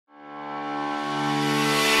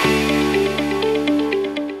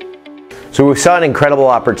So we saw an incredible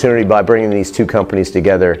opportunity by bringing these two companies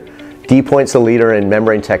together. dPoint's a leader in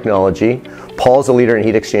membrane technology, Paul's a leader in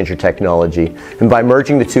heat exchanger technology, and by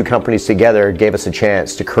merging the two companies together, it gave us a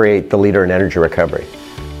chance to create the leader in energy recovery,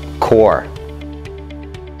 Core.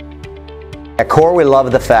 At Core, we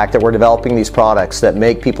love the fact that we're developing these products that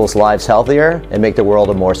make people's lives healthier and make the world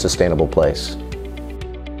a more sustainable place.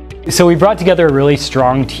 So we brought together a really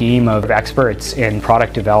strong team of experts in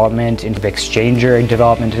product development, in exchanger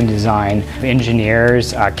development and design,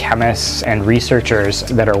 engineers, chemists, and researchers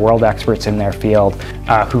that are world experts in their field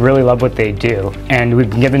who really love what they do. And we've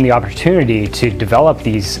been given the opportunity to develop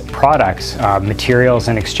these products, materials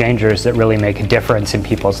and exchangers that really make a difference in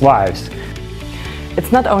people's lives.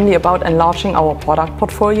 It's not only about enlarging our product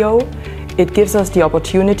portfolio, it gives us the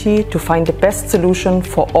opportunity to find the best solution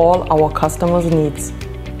for all our customers' needs.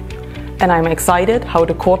 And I'm excited how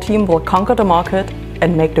the Core team will conquer the market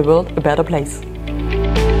and make the world a better place.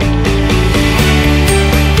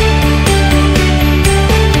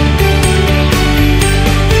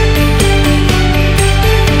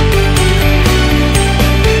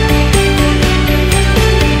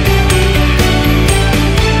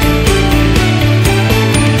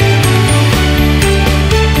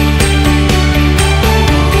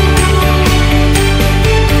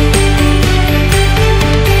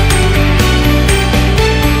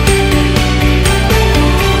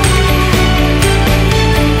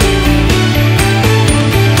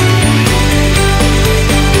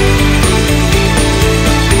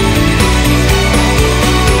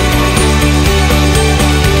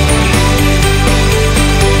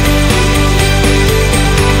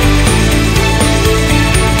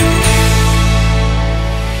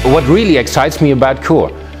 What really excites me about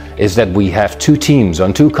Core is that we have two teams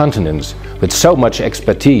on two continents with so much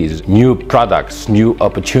expertise, new products, new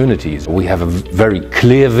opportunities. We have a very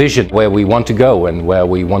clear vision where we want to go and where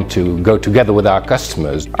we want to go together with our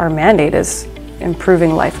customers. Our mandate is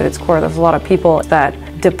improving life at its core. There's a lot of people that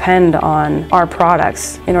depend on our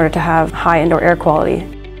products in order to have high indoor air quality.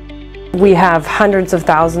 We have hundreds of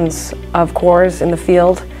thousands of cores in the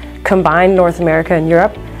field, combined North America and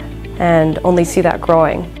Europe, and only see that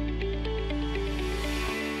growing.